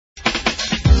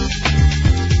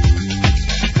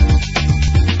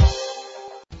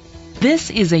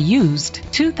This is a used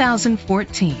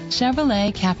 2014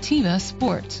 Chevrolet Captiva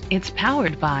Sport. It's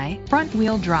powered by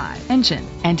front-wheel drive engine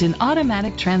and an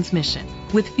automatic transmission.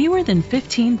 With fewer than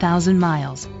 15,000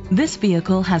 miles, this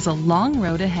vehicle has a long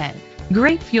road ahead.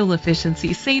 Great fuel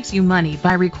efficiency saves you money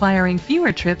by requiring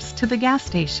fewer trips to the gas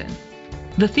station.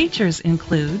 The features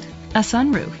include a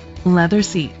sunroof, leather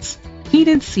seats,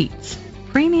 heated seats,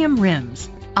 premium rims,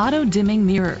 auto-dimming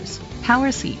mirrors,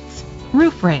 power seats,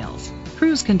 roof rails,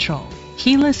 cruise control,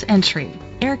 keyless entry,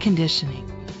 air conditioning.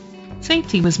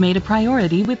 Safety was made a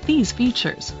priority with these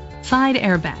features: side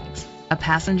airbags, a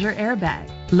passenger airbag,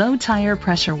 low tire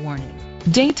pressure warning,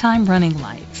 daytime running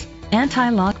lights,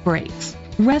 anti-lock brakes.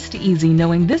 Rest easy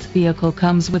knowing this vehicle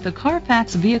comes with a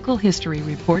Carfax Vehicle History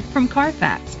Report from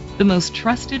Carfax, the most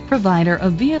trusted provider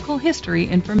of vehicle history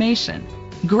information.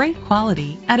 Great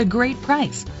quality at a great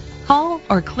price. Call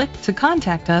or click to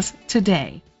contact us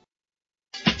today.